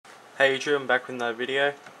Hey YouTube, I'm back with another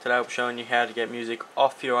video. Today I'll be showing you how to get music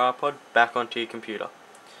off your iPod back onto your computer.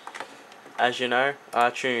 As you know,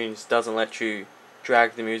 iTunes doesn't let you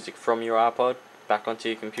drag the music from your iPod back onto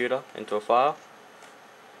your computer into a file.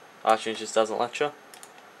 iTunes just doesn't let you.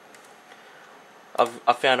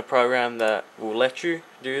 I've found a program that will let you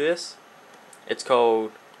do this. It's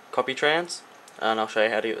called CopyTrans, and I'll show you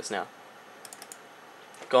how to do this now.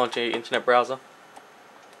 Go onto your internet browser.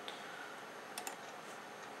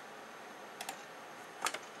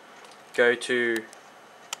 Go to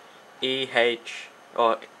ephpod.com.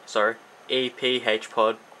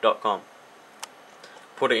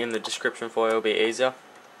 Put it in the description for you, it'll be easier.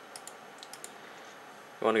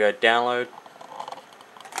 You want to go download,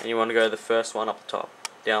 and you want to go to the first one up the top.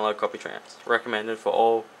 Download CopyTrans. Recommended for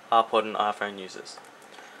all iPod and iPhone users.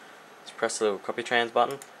 Just press the little CopyTrans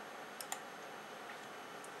button.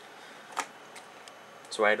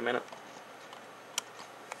 Just wait a minute.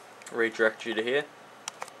 Redirect you to here.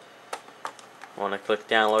 I want to click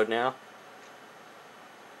download now.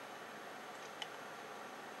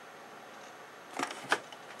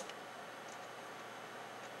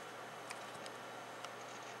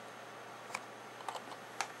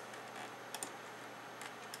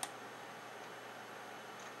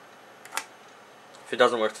 If it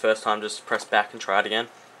doesn't work the first time, just press back and try it again.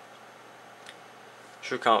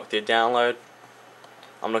 Should come up with your download.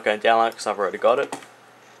 I'm not going to download because I've already got it.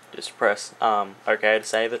 Just press OK to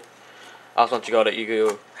save it. After once you got it,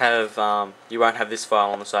 you won't have this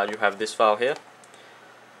file on the side. You have this file here.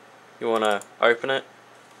 You want to open it,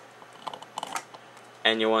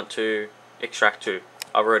 and you want to extract to.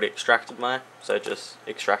 I've already extracted mine, so just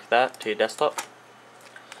extract that to your desktop.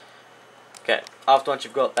 Okay. After once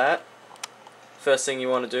you've got that, first thing you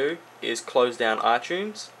want to do is close down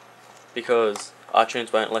iTunes, because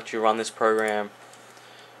iTunes won't let you run this program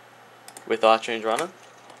with iTunes running.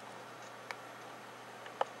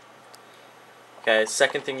 Okay,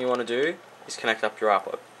 second thing you want to do is connect up your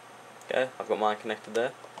iPod. Okay, I've got mine connected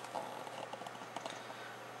there.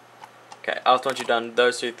 Okay, after once you've done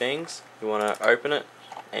those two things, you want to open it,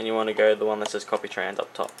 and you want to go to the one that says CopyTrans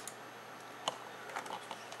up top.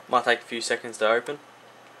 Might take a few seconds to open.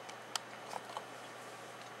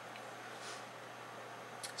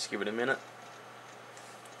 Just give it a minute.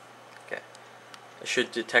 Okay, it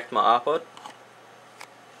should detect my iPod,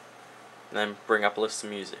 and then bring up a list of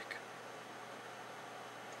music.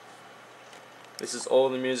 This is all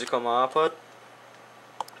the music on my iPod.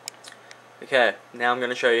 Okay, now I'm going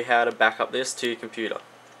to show you how to back up this to your computer.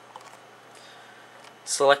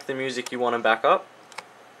 Select the music you want to back up.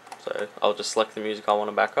 So I'll just select the music I want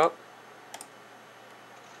to back up.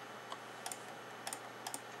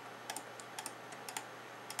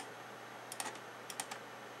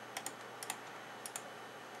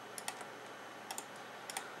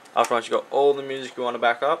 After once you've got all the music you want to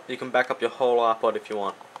back up, you can back up your whole iPod if you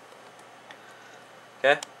want.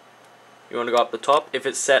 Okay, you want to go up the top. If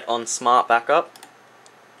it's set on smart backup,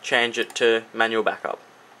 change it to manual backup.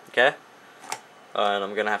 Okay, and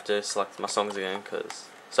I'm gonna have to select my songs again,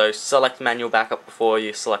 so select manual backup before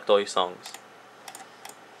you select all your songs.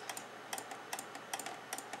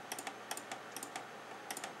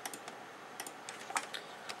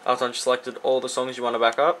 After you've selected all the songs you want to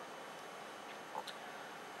back up,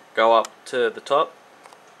 go up to the top,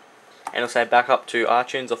 and it'll say back up to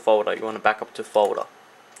iTunes or folder. You want to back up to folder.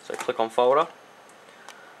 So click on folder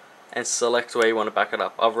and select where you want to back it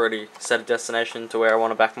up. I've already set a destination to where I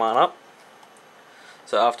want to back mine up.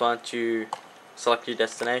 So after once you select your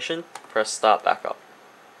destination, press start backup.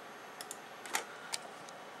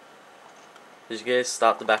 As you guys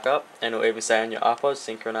start the backup, and it'll even say on your iPod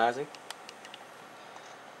synchronizing.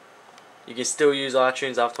 You can still use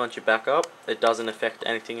iTunes after once you back up. It doesn't affect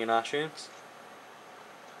anything in iTunes.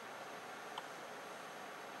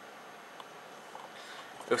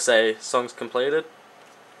 It'll say songs completed.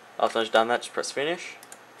 After you've done that, just press finish.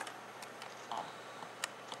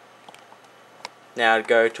 Now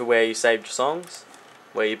go to where you saved your songs,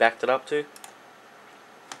 where you backed it up to.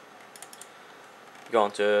 Go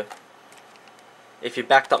on to, if you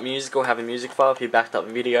backed up music, it'll have a music file. If you backed up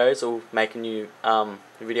videos, it'll make a new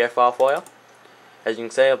video file for you. As you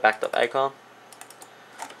can see, I backed up Acon,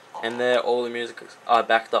 and there all the music I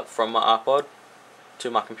backed up from my iPod to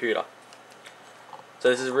my computer. So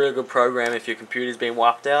this is a really good program if your computer's been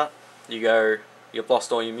wiped out. You've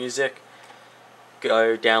lost all your music.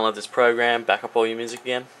 Go download this program, back up all your music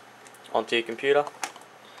again onto your computer.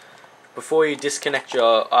 Before you disconnect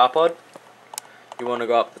your iPod, you want to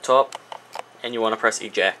go up the top and you want to press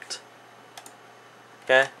eject.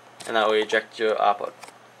 Okay, and that will eject your iPod.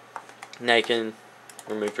 Now you can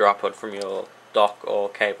remove your iPod from your dock or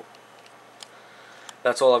cable.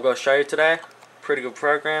 that's all I've got to show you today. Pretty good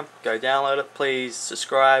program. Go download it. Please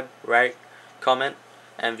subscribe, rate, comment,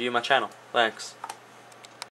 and view my channel. Thanks.